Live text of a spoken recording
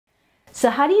So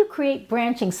how do you create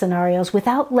branching scenarios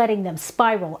without letting them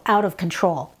spiral out of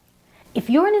control? If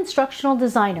you're an instructional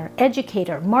designer,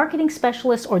 educator, marketing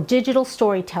specialist, or digital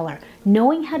storyteller,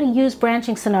 knowing how to use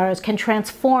branching scenarios can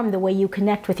transform the way you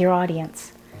connect with your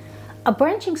audience. A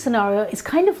branching scenario is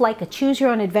kind of like a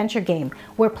choose-your-own-adventure game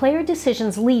where player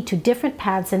decisions lead to different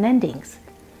paths and endings.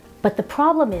 But the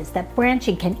problem is that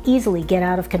branching can easily get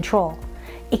out of control.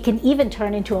 It can even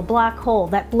turn into a black hole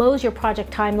that blows your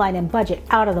project timeline and budget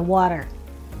out of the water.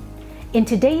 In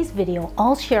today's video,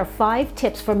 I'll share 5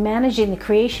 tips for managing the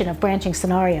creation of branching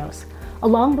scenarios.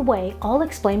 Along the way, I'll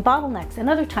explain bottlenecks and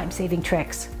other time-saving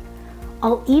tricks.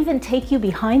 I'll even take you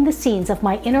behind the scenes of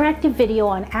my interactive video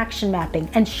on action mapping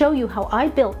and show you how I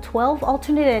built 12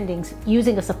 alternate endings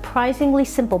using a surprisingly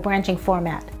simple branching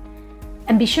format.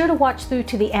 And be sure to watch through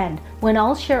to the end when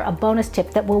I'll share a bonus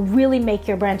tip that will really make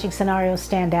your branching scenarios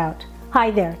stand out.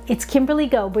 Hi there, it's Kimberly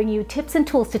Go bringing you tips and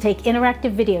tools to take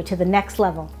interactive video to the next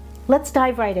level. Let's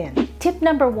dive right in. Tip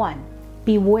number 1,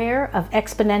 beware of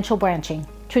exponential branching.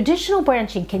 Traditional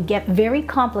branching can get very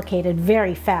complicated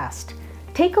very fast.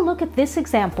 Take a look at this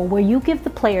example where you give the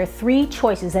player 3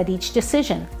 choices at each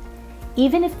decision.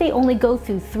 Even if they only go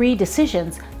through 3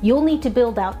 decisions, you'll need to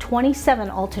build out 27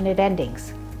 alternate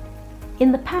endings.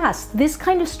 In the past, this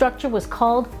kind of structure was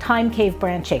called time cave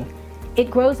branching. It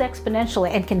grows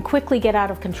exponentially and can quickly get out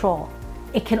of control.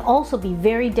 It can also be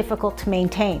very difficult to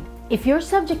maintain. If your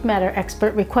subject matter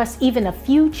expert requests even a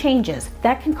few changes,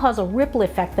 that can cause a ripple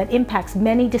effect that impacts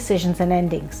many decisions and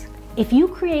endings. If you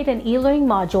create an e-learning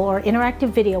module or interactive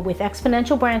video with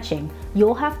exponential branching,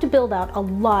 you'll have to build out a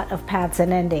lot of paths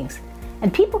and endings.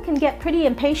 And people can get pretty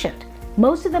impatient.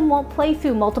 Most of them won't play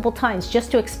through multiple times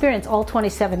just to experience all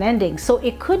 27 endings, so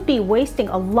it could be wasting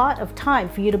a lot of time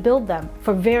for you to build them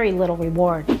for very little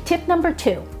reward. Tip number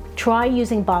 2, try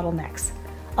using bottlenecks.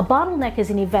 A bottleneck is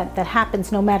an event that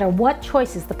happens no matter what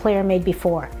choices the player made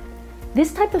before.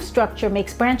 This type of structure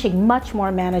makes branching much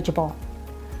more manageable.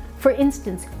 For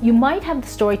instance, you might have the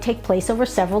story take place over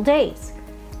several days.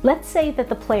 Let's say that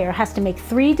the player has to make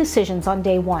 3 decisions on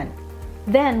day 1.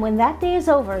 Then, when that day is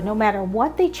over, no matter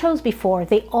what they chose before,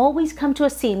 they always come to a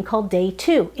scene called day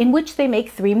 2, in which they make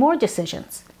 3 more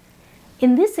decisions.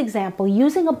 In this example,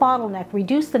 using a bottleneck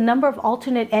reduced the number of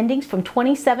alternate endings from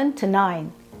 27 to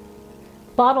 9.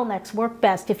 Bottlenecks work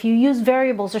best if you use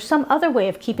variables or some other way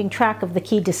of keeping track of the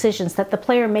key decisions that the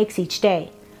player makes each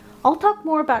day. I'll talk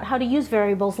more about how to use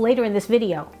variables later in this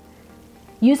video.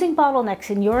 Using bottlenecks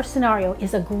in your scenario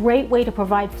is a great way to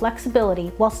provide flexibility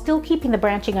while still keeping the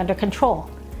branching under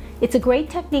control. It's a great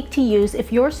technique to use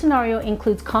if your scenario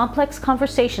includes complex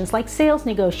conversations like sales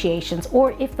negotiations,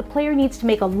 or if the player needs to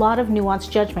make a lot of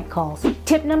nuanced judgment calls.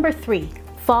 Tip number 3,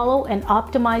 follow an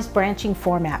optimized branching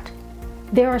format.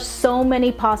 There are so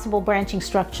many possible branching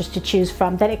structures to choose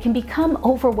from that it can become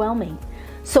overwhelming.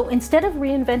 So instead of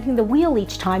reinventing the wheel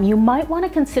each time, you might want to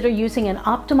consider using an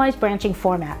optimized branching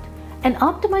format. An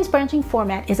optimized branching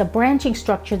format is a branching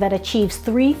structure that achieves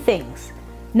 3 things.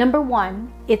 Number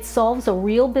 1, it solves a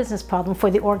real business problem for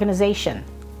the organization.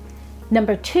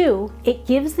 Number 2, it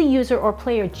gives the user or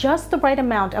player just the right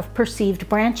amount of perceived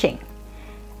branching.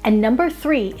 And number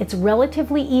 3, it's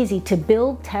relatively easy to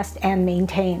build, test, and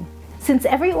maintain. Since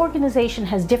every organization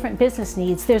has different business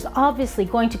needs, there's obviously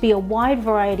going to be a wide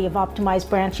variety of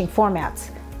optimized branching formats.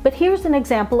 But here's an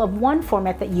example of one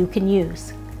format that you can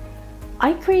use.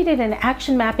 I created an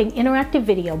action mapping interactive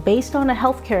video based on a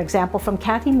healthcare example from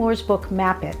Kathy Moore's book,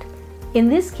 Map It. In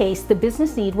this case, the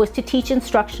business need was to teach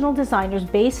instructional designers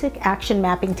basic action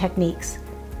mapping techniques.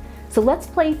 So let's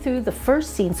play through the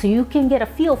first scene so you can get a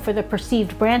feel for the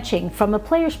perceived branching from a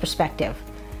player's perspective.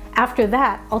 After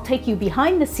that, I'll take you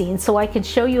behind the scenes so I can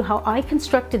show you how I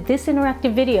constructed this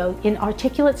interactive video in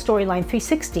Articulate Storyline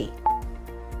 360.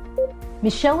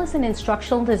 Michelle is an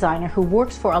instructional designer who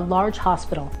works for a large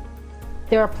hospital.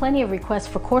 There are plenty of requests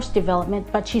for course development,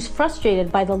 but she's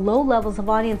frustrated by the low levels of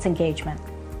audience engagement.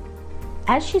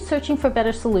 As she's searching for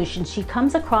better solutions, she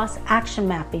comes across Action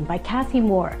Mapping by Kathy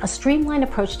Moore, a streamlined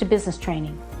approach to business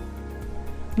training.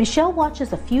 Michelle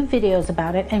watches a few videos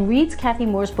about it and reads Kathy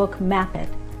Moore's book, Map It.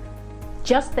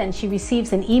 Just then, she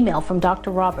receives an email from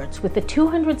Dr. Roberts with the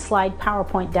 200-slide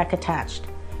PowerPoint deck attached.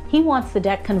 He wants the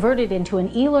deck converted into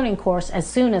an e-learning course as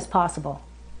soon as possible.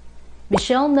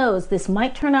 Michelle knows this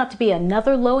might turn out to be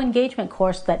another low engagement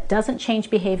course that doesn't change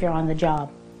behavior on the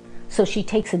job. So she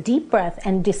takes a deep breath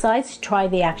and decides to try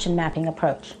the action mapping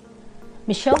approach.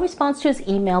 Michelle responds to his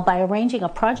email by arranging a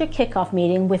project kickoff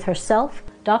meeting with herself,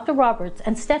 Dr. Roberts,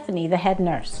 and Stephanie, the head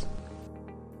nurse.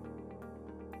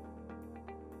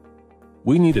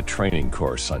 We need a training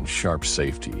course on sharp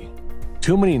safety.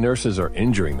 Too many nurses are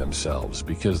injuring themselves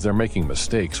because they're making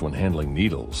mistakes when handling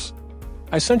needles.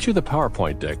 I sent you the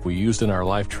PowerPoint deck we used in our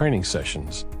live training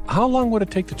sessions. How long would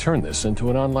it take to turn this into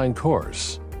an online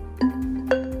course?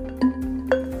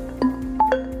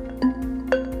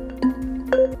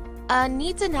 A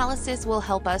needs analysis will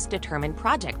help us determine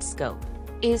project scope.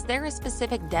 Is there a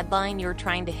specific deadline you're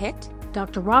trying to hit?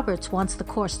 Dr. Roberts wants the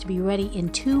course to be ready in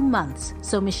 2 months,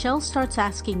 so Michelle starts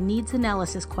asking needs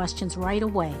analysis questions right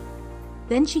away.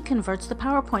 Then she converts the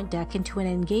PowerPoint deck into an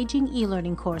engaging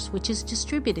e-learning course which is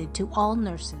distributed to all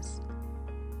nurses.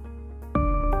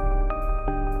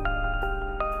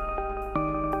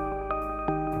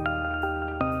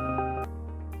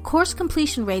 Course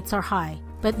completion rates are high,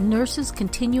 but nurses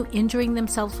continue injuring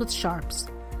themselves with sharps.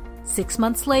 6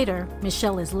 months later,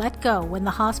 Michelle is let go when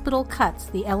the hospital cuts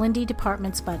the L&D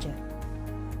department's budget.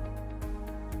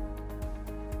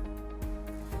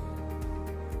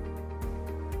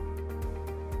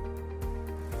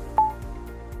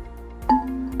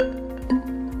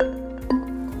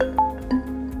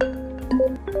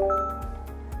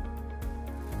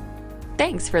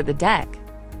 Thanks for the deck.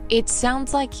 It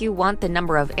sounds like you want the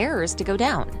number of errors to go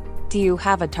down. Do you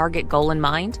have a target goal in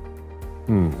mind?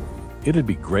 It'd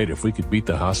be great if we could beat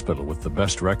the hospital with the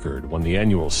best record when the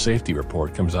annual safety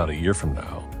report comes out a year from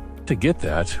now. To get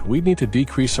that, we'd need to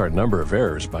decrease our number of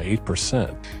errors by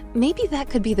 8%. Maybe that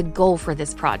could be the goal for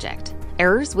this project.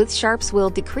 Errors with sharps will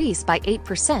decrease by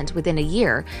 8% within a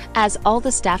year as all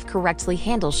the staff correctly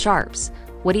handle sharps.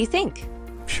 What do you think?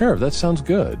 Sure, that sounds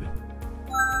good.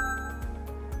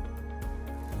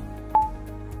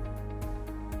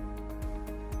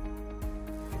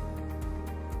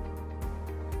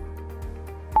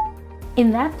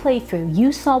 In that playthrough,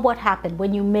 you saw what happened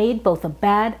when you made both a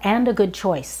bad and a good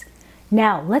choice.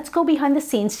 Now, let's go behind the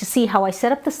scenes to see how I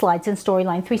set up the slides in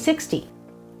Storyline 360.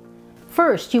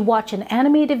 First, you watch an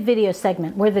animated video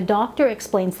segment where the doctor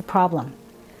explains the problem.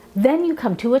 Then you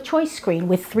come to a choice screen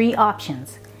with 3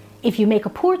 options. If you make a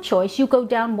poor choice, you go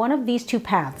down one of these 2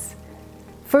 paths.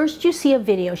 First, you see a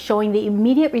video showing the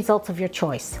immediate results of your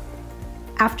choice.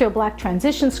 After a black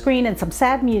transition screen and some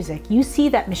sad music, you see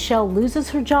that Michelle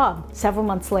loses her job several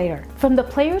months later. From the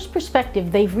player's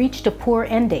perspective, they've reached a poor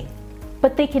ending,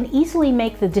 but they can easily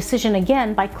make the decision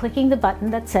again by clicking the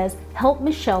button that says, "Help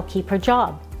Michelle keep her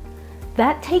job."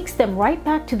 That takes them right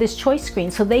back to this choice screen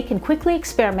so they can quickly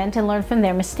experiment and learn from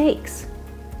their mistakes.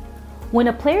 When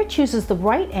a player chooses the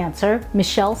right answer,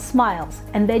 Michelle smiles,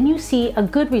 and then you see a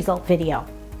good result video.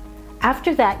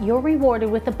 After that, you're rewarded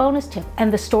with a bonus tip,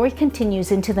 and the story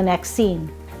continues into the next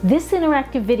scene. This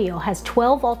interactive video has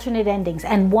 12 alternate endings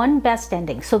and 1 best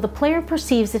ending, so the player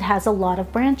perceives it has a lot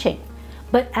of branching.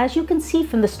 But as you can see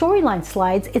from the storyline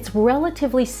slides, it's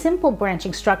relatively simple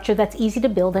branching structure that's easy to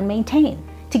build and maintain.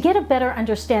 To get a better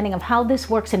understanding of how this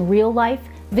works in real life,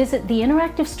 visit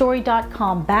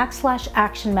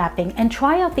theinteractivestory.com/action mapping and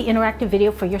try out the interactive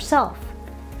video for yourself.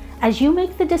 As you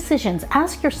make the decisions,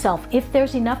 ask yourself if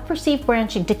there's enough perceived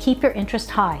branching to keep your interest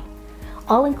high.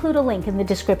 I'll include a link in the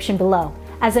description below.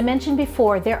 As I mentioned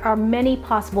before, there are many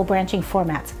possible branching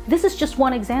formats. This is just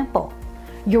one example.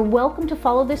 You're welcome to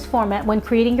follow this format when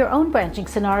creating your own branching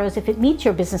scenarios if it meets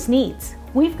your business needs.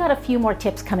 We've got a few more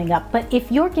tips coming up, but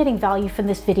if you're getting value from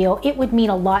this video, it would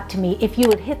mean a lot to me if you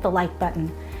would hit the like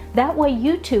button. That way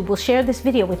YouTube will share this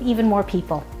video with even more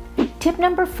people. Tip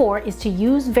number 4 is to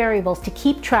use variables to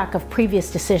keep track of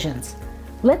previous decisions.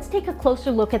 Let's take a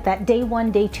closer look at that day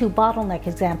 1, day 2 bottleneck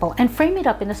example and frame it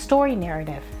up in a story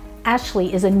narrative.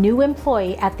 Ashley is a new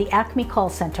employee at the Acme call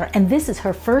center, and this is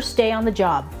her first day on the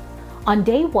job. On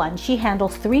day 1, she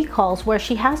handles 3 calls where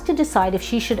she has to decide if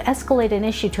she should escalate an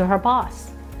issue to her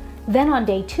boss. Then on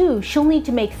day 2, she'll need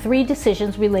to make 3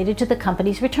 decisions related to the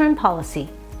company's return policy.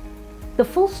 The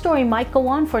full story might go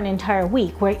on for an entire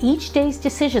week, where each day's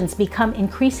decisions become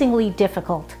increasingly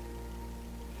difficult.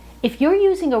 If you're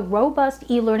using a robust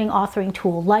e-learning authoring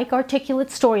tool like Articulate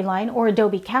Storyline or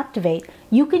Adobe Captivate,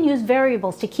 you can use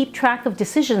variables to keep track of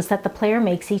decisions that the player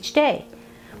makes each day.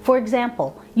 For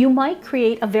example, you might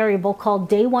create a variable called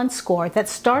Day 1 Score that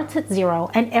starts at 0,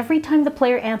 and every time the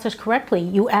player answers correctly,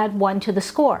 you add 1 to the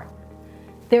score.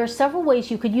 There are several ways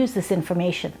you could use this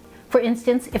information. For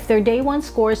instance, if their Day 1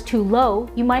 score is too low,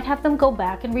 you might have them go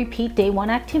back and repeat Day 1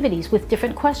 activities with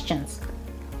different questions.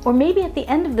 Or maybe at the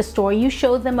end of the story, you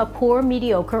show them a poor,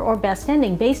 mediocre, or best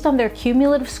ending based on their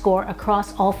cumulative score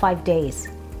across all 5 days.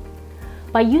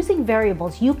 By using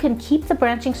variables, you can keep the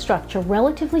branching structure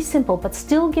relatively simple but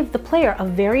still give the player a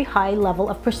very high level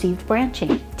of perceived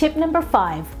branching. Tip number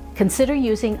 5, consider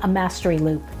using a mastery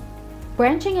loop.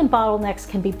 Branching and bottlenecks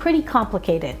can be pretty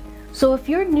complicated. So if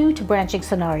you're new to branching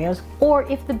scenarios, or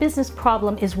if the business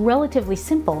problem is relatively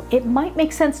simple, it might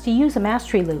make sense to use a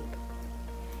mastery loop.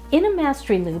 In a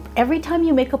mastery loop, every time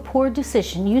you make a poor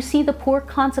decision, you see the poor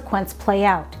consequence play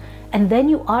out, and then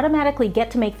you automatically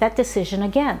get to make that decision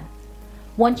again.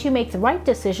 Once you make the right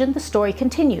decision, the story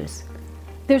continues.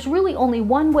 There's really only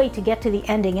one way to get to the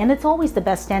ending, and it's always the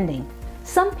best ending.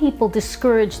 Some people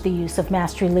discourage the use of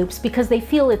mastery loops because they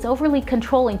feel it's overly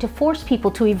controlling to force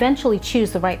people to eventually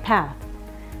choose the right path.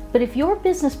 But if your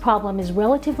business problem is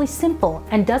relatively simple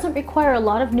and doesn't require a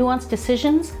lot of nuanced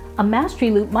decisions, a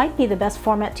mastery loop might be the best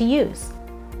format to use.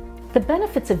 The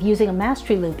benefits of using a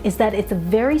mastery loop is that it's a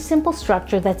very simple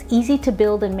structure that's easy to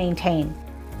build and maintain.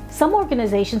 Some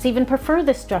organizations even prefer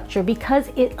this structure because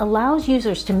it allows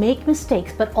users to make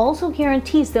mistakes but also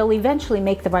guarantees they'll eventually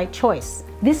make the right choice.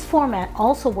 This format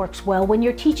also works well when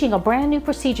you're teaching a brand new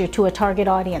procedure to a target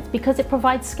audience because it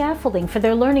provides scaffolding for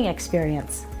their learning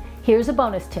experience. Here's a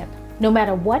bonus tip. No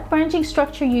matter what branching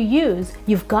structure you use,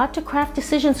 you've got to craft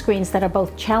decision screens that are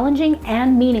both challenging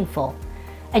and meaningful.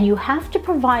 And you have to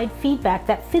provide feedback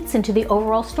that fits into the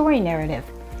overall story narrative.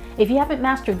 If you haven't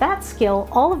mastered that skill,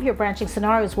 all of your branching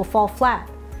scenarios will fall flat.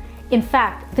 In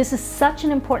fact, this is such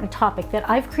an important topic that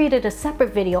I've created a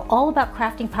separate video all about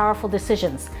crafting powerful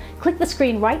decisions. Click the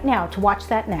screen right now to watch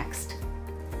that next.